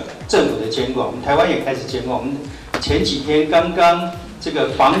第一个政府的监管，我们台湾也开始监管。我们前几天刚刚这个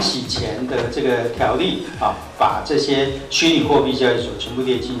防洗钱的这个条例把这些虚拟货币交易所全部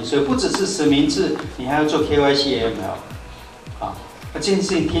列进去，所以不只是实名制，你还要做 KYC、AML那这件事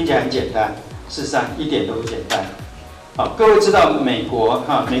情听起来很简单，事实上一点都不简单各位知道美国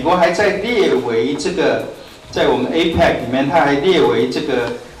还在列为这个，在我们 APEC 里面，它还列为这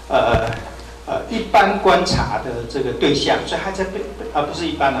个一般观察的这个对象，所以还在不是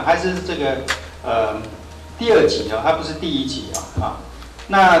一般还是这个第2级它不是第1级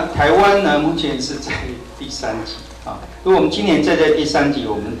那台湾呢，目前是在第3级如果我们今年再在第3级，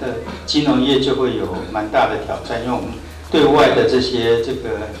我们的金融业就会有蛮大的挑战，因为我们对外的这些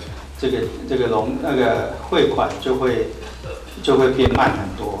汇款就会变慢很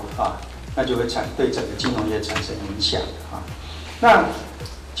多那就会对整个金融业产生影响那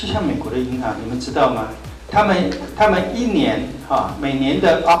就像美国的银行，你们知道吗？他们一年每年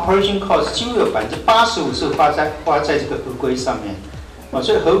的 operation cost 几乎有85%是花在这个合规上面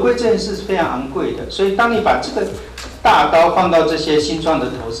所以合规这件事是非常昂贵的。所以当你把这个大刀放到这些新创的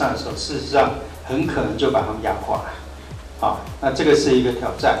头上的时候，事实上很可能就把他们压垮那这个是一个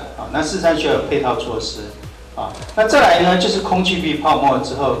挑战那事实上需要有配套措施那再来呢，就是空气币泡沫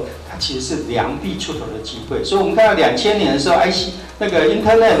之后，它其实是良币出头的机会。所以我们看到2000年的时候那个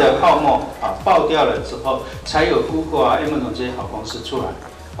Internet 的泡沫爆掉了之后，才有 Google Amazon 这些好公司出来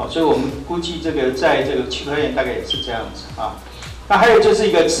所以我们估计这个在这个区块链大概也是这样子那还有就是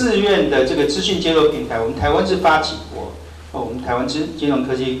一个自愿的这个资讯接入平台，我们台湾是发起国我们台湾金融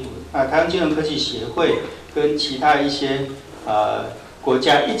科技台湾金融科技协会跟其他一些国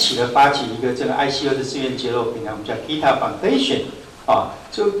家一起的发起一个这个 ICO 的自愿揭露平台，我们叫 Gita Foundation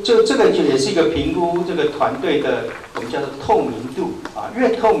就这个就也是一个评估这个团队的，我们叫做透明度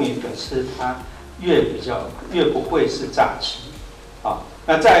越透明表示它越不会是诈欺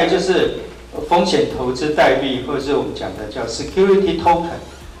那再来就是风险投资代币，或者是我们讲的叫 security token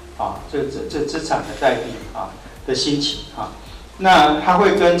这资产的代币的兴起那它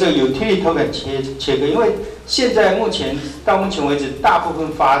会跟这个 utility token 切割，因为现在到目前为止，大部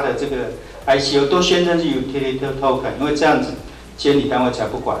分发的这个 ICO 都宣称是 utility token， 因为这样子监理单位才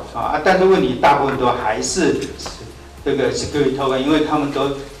不管啊。但是问题大部分都还是这个 security token， 因为他们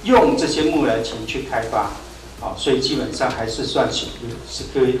都用这些募来钱去开发，所以基本上还是算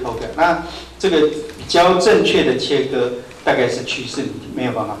security token。那这个比较正确的切割，大概是趋势，你没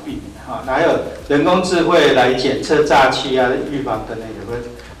有办法避免啊。还有人工智慧来检测诈欺啊、预防等等，也会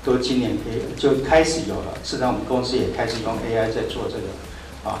都今年就开始有了。事实上，我们公司也开始用 AI 在做这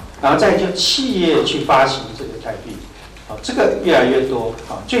个啊。然后再就企业去发行这个代币。这个越来越多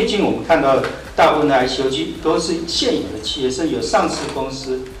啊！最近我们看到大部分的 ICO 都是现有的企业，甚至有上市公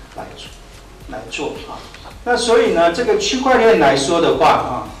司来做啊。那所以呢，这个区块链来说的话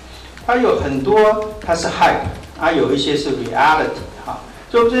啊，它有很多它是 hype， 啊有一些是 reality 哈。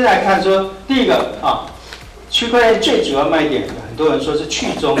所以我们现在来看说，第一个啊，区块链最主要卖点，很多人说是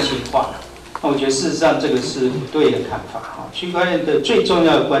去中心化。那我觉得事实上这个是不对的看法哈。区块链的最重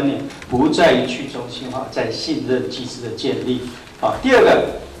要的观念不在于去中心化，在信任机制的建立。啊，第二个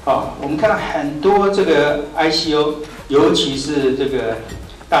啊，我们看到很多这个 ICO， 尤其是这个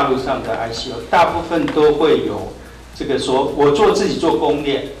大陆上的 ICO， 大部分都会有这个说我自己做公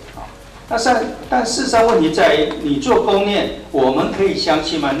链啊。但事实上问题在于你做公链，我们可以相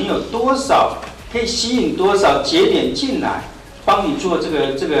信吗？你有多少可以吸引多少节点进来？帮你做这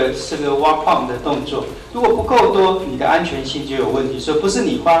个挖矿的动作，如果不够多，你的安全性就有问题。所以不是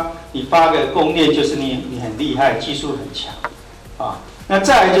你发个公链就是你很厉害，技术很强，啊。那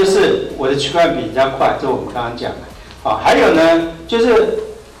再来就是我的区块链比较快，这我们刚刚讲的，啊。还有呢，就是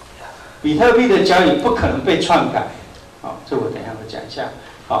比特币的交易不可能被篡改，啊，这我等一下会讲一下，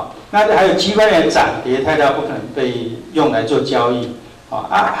啊。那还有区块链涨跌太大，不可能被用来做交易。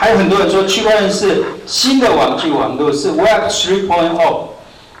还有很多人说区块链是新的网际网络，是 Web 3.0。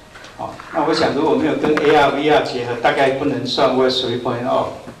那我想如果没有跟 AR、VR 结合，大概不能算 Web 3.0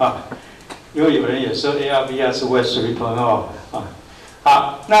啊，因为有人也说 AR、VR 是 Web 3.0啊。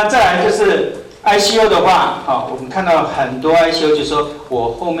好，那再来就是 ICO 的话，我们看到很多 ICO 就说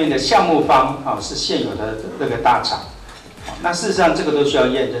我后面的项目方是现有的那个大厂，那事实上这个都需要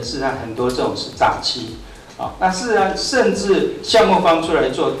验证，事实上很多这种是诈欺。那事实上，甚至项目方出来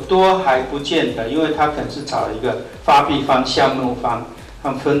做都还不见得，因为他可能是找了一个发币方、项目方，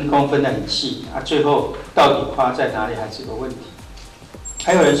他们分工分得很细，最后到底花在哪里还是个问题。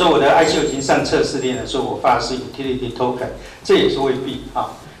还有人说我的 ICO 已经上测试链了，说我发的是 utility token， 这也是未必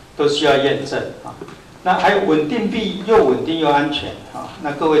啊，都需要验证啊。那还有稳定币，又稳定又安全啊。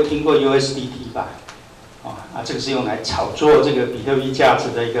那各位听过 USDT 吧？这个是用来炒作这个比特币价值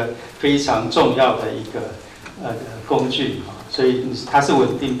的一个非常重要的一个工具啊，所以它是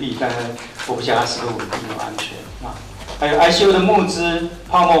稳定币，但是我不想它是个稳定又安全啊。还有 ICO 的募资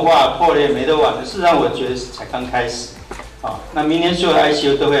泡沫化破裂没得玩的，事实上我觉得才刚开始啊。那明年所有的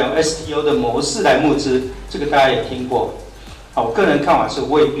ICO 都会用 STO 的模式来募资，这个大家也听过。我个人看法是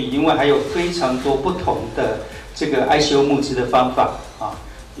未必，因为还有非常多不同的这个 ICO 募资的方法啊，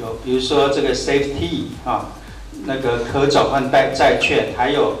有比如说这个 Safety 啊。那个可转换债券，还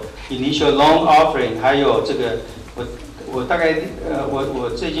有 initial loan offering， 还有这个我大概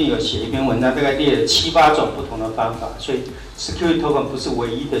我最近有写一篇文章，大概列了7、8种不同的方法，所以 security token 不是唯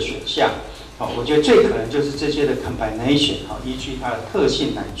一的选项。我觉得最可能就是这些的 combination， 依据它的特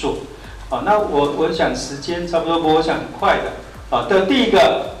性来做。那我想时间差不多，我想很快的。第一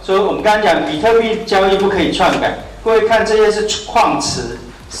个，所以我们刚刚讲比特币交易不可以篡改，各位看这些是矿池。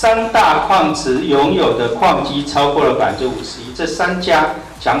3大矿池拥有的矿机超过了51%，这3家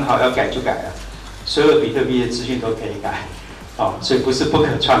讲好要改就改了，所有比特币的资讯都可以改，所以不是不可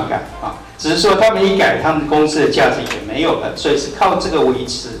篡改啊，只是说他们一改，他们公司的价值也没有了，所以是靠这个维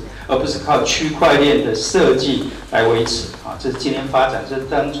持，而不是靠区块链的设计来维持啊，这是今天发展，这是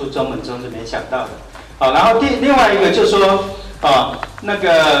当初中本聪是没想到的。好，然后另外一个就是说那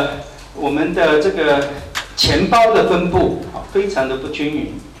个我们的这个钱包的分布非常的不均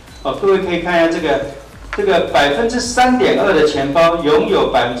匀。各位可以看一下这个3.2%的钱包拥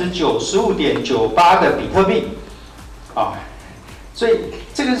有95.98%的比特币，所以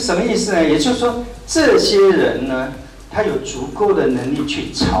这个是什么意思呢？也就是说，这些人呢，他有足够的能力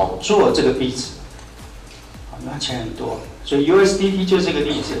去炒作这个币值，那钱很多，所以 USDT 就是一个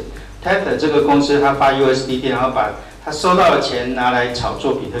例子。Tether 这个公司他发 USDT， 然后把他收到的钱拿来炒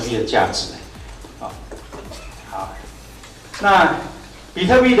作比特币的价值，好，那。比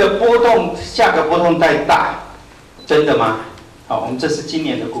特币的价格波动太大，真的吗？我们这是今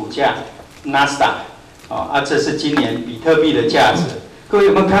年的股价 ，NASDAQ，这是今年比特币的价值。各位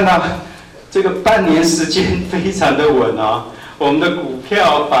有没有看到这个半年时间非常的稳我们的股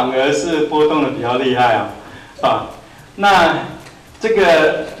票反而是波动的比较厉害啊。那这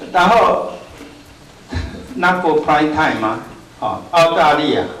个然后 not for prime time 吗？啊，澳大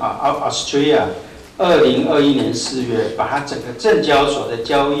利亚啊 ，Australia 2021年4月把它整个证交所的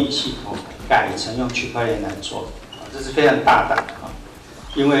交易系统改成用区块链来做，啊，这是非常大胆啊，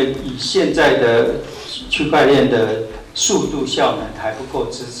因为以现在的区块链的速度效能还不够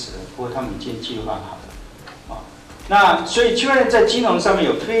支持，不过他们已经计划好了，啊，那所以区块链在金融上面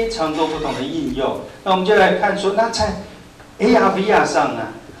有非常多不同的应用，那我们就来看说，那在 AR/VR 上呢，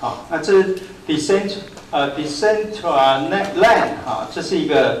好，那这是 Decentraland 哈，这是一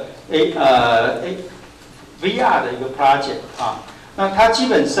个VR 的一个 project 啊，那它基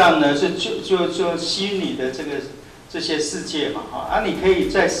本上呢是就虚拟的这些世界嘛，哈，啊，你可以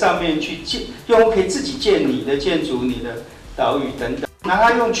在上面去建，用户可以自己建你的建筑、你的岛屿等等，那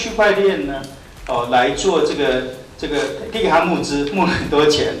它用区块链呢，哦来做这个，第一个它募了很多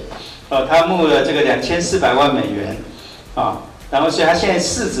钱，哦，它募了这个2400万美元，啊，然后所以它现在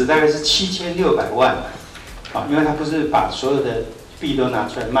市值大概是7600万。啊，因为他不是把所有的币都拿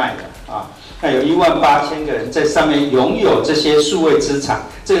出来卖的啊，那有18000个人在上面拥有这些数位资产，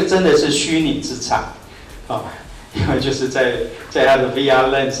这个真的是虚拟资产啊，因为就是在他的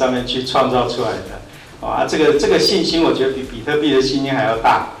VRARA 上面去创造出来的啊，这个信心我觉得比比特币的信心还要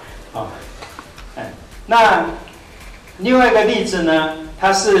大啊，哎，那另外一个例子呢，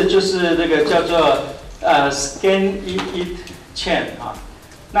它就是那个叫做Scan It Chen 啊。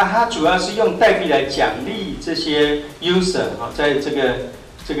那它主要是用代币来奖励这些 user 啊，在这个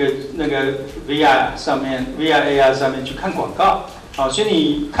那个 VR 上面 VRAR 上面去看广告，啊，所以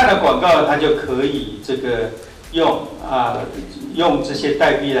你看了广告，它就可以这个用这些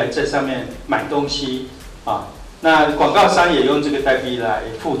代币来在上面买东西啊。那广告商也用这个代币来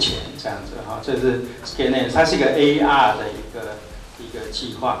付钱，这样子哈，这是 Scan， 它是一个 AR 的一个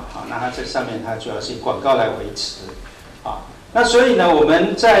计划啊。那它在上面它主要是以广告来维持啊。那所以呢，我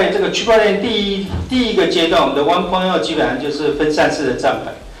们在这个区块链第一个阶段，我们的 1.0 基本上就是分散式的账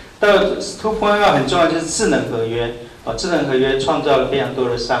本。到 2.0 很重要，就是智能合约。啊，智能合约创造了非常多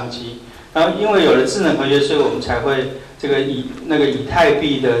的商机。然后因为有了智能合约，所以我们才会这个以太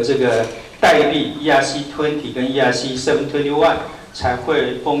币的这个代币 ERC20 跟 ERC721 才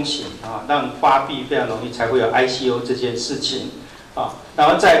会风行啊，让发币非常容易，才会有 ICO 这件事情啊。然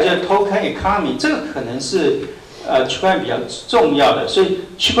后再就 Token Economy， 这个可能是区块链比较重要的，所以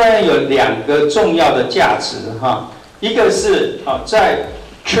区块链有2个重要的价值哈，一个是在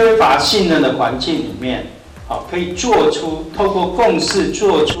缺乏信任的环境里面，可以透过共识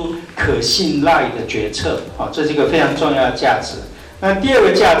做出可信赖的决策，这是一个非常重要的价值。那第二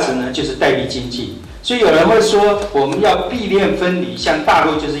个价值呢，就是代币经济。所以有人会说，我们要币链分离，像大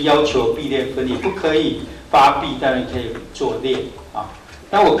陆就是要求币链分离，不可以发币，当然可以做链啊。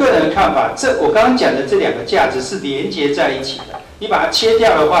那我个人的看法，我刚刚讲的这2个价值是连接在一起的。你把它切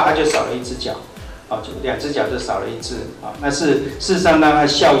掉的话，它就少了一只脚，就2只脚就少了一只啊。那事实上让它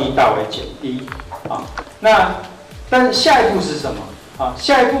效益大为减低啊。但是下一步是什么啊？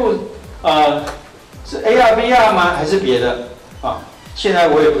下一步是 AR/VR 吗？还是别的啊？现在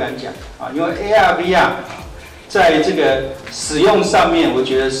我也不敢讲啊，因为 AR/VR 在这个使用上面，我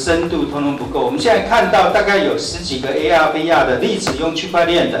觉得深度通通不够。我们现在看到大概有10几个 AR/VR 的例子用区块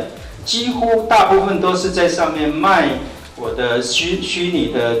链的，几乎大部分都是在上面卖我的虚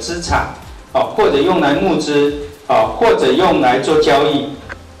拟的资产，或者用来募资，或者用来做交易，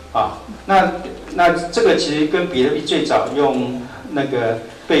那这个其实跟比特币最早用那个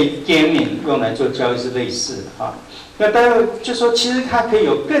被 gaming 用来做交易是类似的啊。那当然就说，其实它可以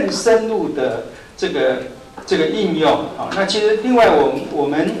有更深入的这个应用啊。那其实另外我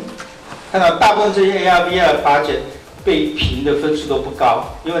们看到大部分这些 AR/VR 发现被评的分数都不高，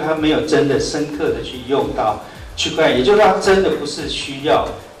因为它没有真的深刻的去用到区块链，也就是说它真的不是需要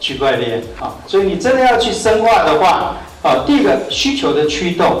区块链啊。所以你真的要去深化的话，第一个需求的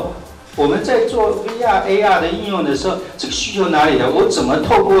驱动。我们在做 VR、AR 的应用的时候，这个需求哪里的？我怎么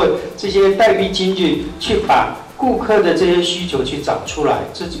透过这些代币经济去把顾客的这些需求去找出来？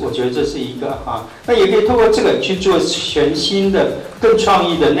我觉得这是一个啊。那也可以透过这个去做全新的、更创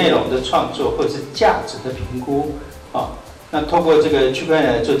意的内容的创作，或者是价值的评估啊。那透过这个区块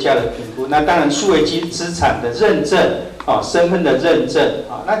链来做价值评估。那当然，数位资产的认证啊，身份的认证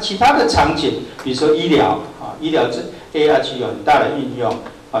啊。那其他的场景，比如说医疗啊，医疗AR 具有很大的应用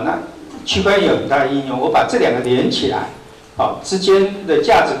啊。那区块链有很大的应用，我把这2个连起来，之间的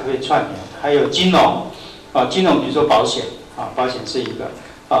价值可以串联。还有金融，金融比如说保险，保险是一个，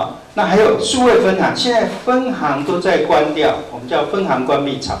那还有数位分行，现在分行都在关掉，我们叫分行关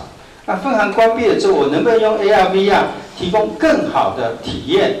闭潮。那分行关闭了之后，我能不能用 AR/VR 提供更好的体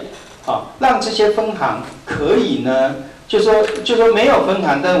验，让这些分行可以呢，就说没有分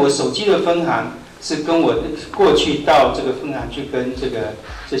行，但是我手机的分行是跟我过去到这个分行去跟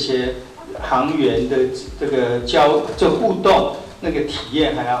这些行员的这个互动，那个体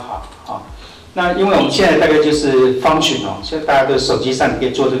验还要好。那因为我们现在大概就是 function 现在大家都手机上你可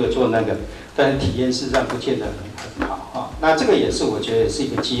以做这个做那个，但是体验事实上不见得很好那这个也是我觉得也是一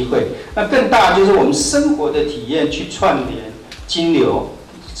个机会。那更大就是我们生活的体验去串联金流、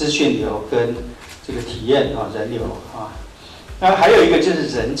资讯流跟这个体验人流那还有一个就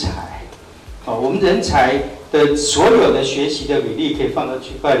是人才我们人才的所有的学习的履历可以放到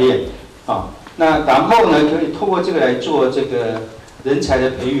区块链那然后呢可以透过这个来做这个人才的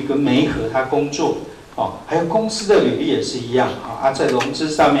培育跟媒合他工作还有公司的履历也是一样在融资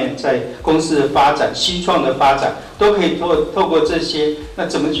上面，在公司的发展、新创的发展，都可以透过这些，那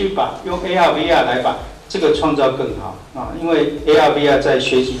怎么去用 AR/VR 来把这个创造更好因为 AR/VR 在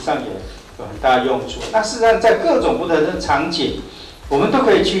学习上也有很大用处。那事实上在各种不同的场景，我们都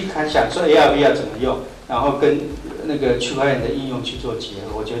可以去想说 AR/VR 怎么用，然后跟那个区块链的应用去做结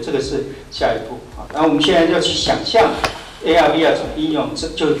合。我觉得这个是下一步然后我们现在就去想象 AR/VR 怎么应用，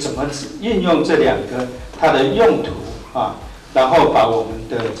就怎么运用这两个它的用途然后把我们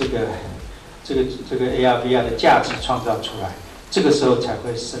的这个 AR/VR 的价值创造出来，这个时候才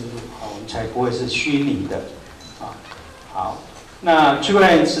会深入我们才不会是虚拟的好，那区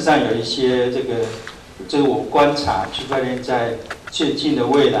块链事实上有一些这个我观察区块链在最近的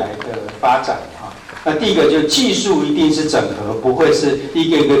未来的发展那第一个就技术一定是整合，不会是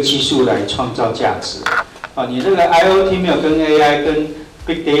一个一个技术来创造价值你这个 IoT 没有跟 AI、跟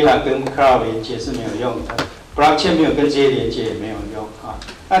Big Data、跟 Cloud 连接是没有用的 ，Blockchain 没有跟这些连接也没有用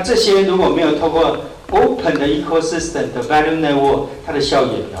那这些如果没有透过 Open 的 Ecosystem 的 Value Network， 它的效益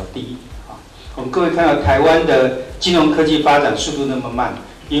也比较低我们各位看到台湾的金融科技发展速度那么慢，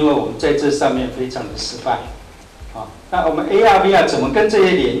因为我们在这上面非常的失败那我们 AR/VR 怎么跟这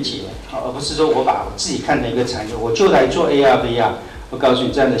些连接而不是说我把我自己看的一个产业，我就来做 AR/VR， 我告诉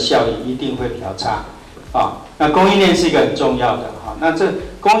你这样的效益一定会比较差那供应链是一个很重要的那这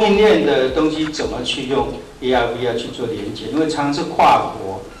供应链的东西怎么去用 AR/VR 去做连接？因为常常是跨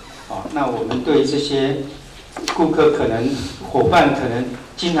国那我们对这些顾客伙伴可能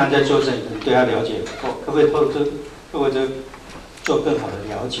经常在做这里，可能对他了解不够，可不可以透过这做更好的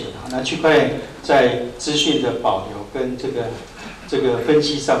了解那区块链在资讯的保留跟这个分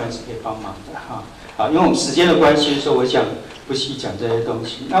析上面是可以帮忙的因为我们时间的关系，所以我想不细讲这些东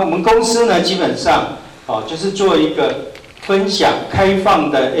西。那我们公司呢，基本上就是做一个分享开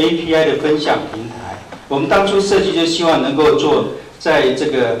放的 API 的分享平台。我们当初设计就希望能够做在这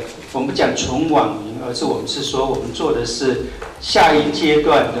个我们不讲纯网银，而是我们是说我们做的是下一阶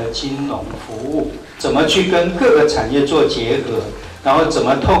段的金融服务，怎么去跟各个产业做结合，然后怎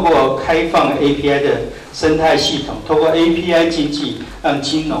么透过开放 API 的生态系统，透过 API 经济，让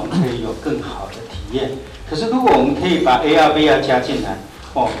金融可以有更好的体验。可是如果我们可以把 AR/VR 加进来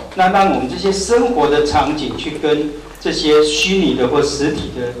那让我们这些生活的场景去跟这些虚拟的或实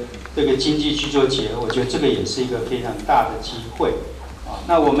体的这个经济去做结合，我觉得这个也是一个非常大的机会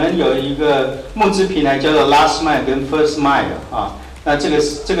那我们有一个募资平台叫做 Last Mile 跟 First Mile 那这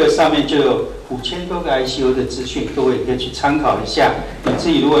个上面就有5000多个 ICO 的资讯，各位也可以去参考一下。你自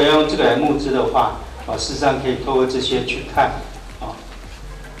己如果要用这个来募资的话事实上可以透过这些去看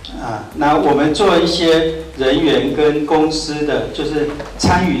那我们做一些人员跟公司的就是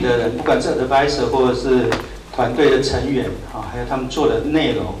参与的人，不管是 advisor 或者是团队的成员还有他们做的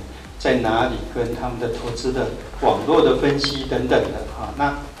内容在哪里，跟他们的投资的网络的分析等等的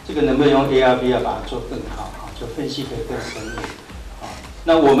那这个能不能用 AR/VR 把它做更好就分析可以更深入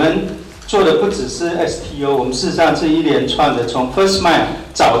那我们做的不只是 STO， 我们事实上是一连串的，从 First Mile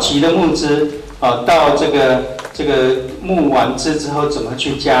早期的募资到这个募完资之后怎么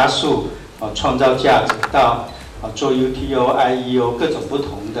去加速创造价值，到做 UTO、IEO 各种不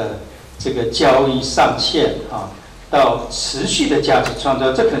同的这个交易上线到持续的价值创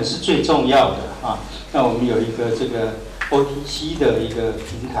造，这可能是最重要的那我们有一个这个 OTC 的一个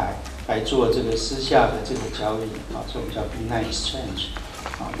平台来做这个私下的这个交易所以我们叫 Midnight Exchange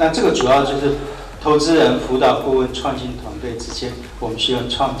那这个主要就是投资人、辅导顾问、创新团队之间，我们希望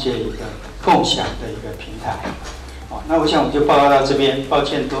创建一个共享的一个平台那我想我就报告到这边，抱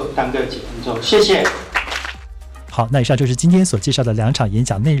歉多耽搁几分钟，谢谢。好，那以上就是今天所介绍的2场演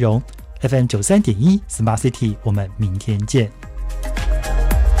讲内容。FM 93.1 Smart City， 我们明天见。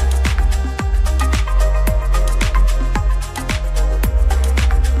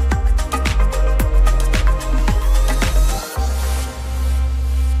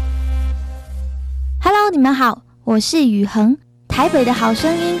Hello， 你们好，我是宇恒，台北的好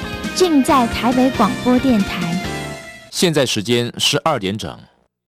声音尽在台北广播电台。现在时间12点整。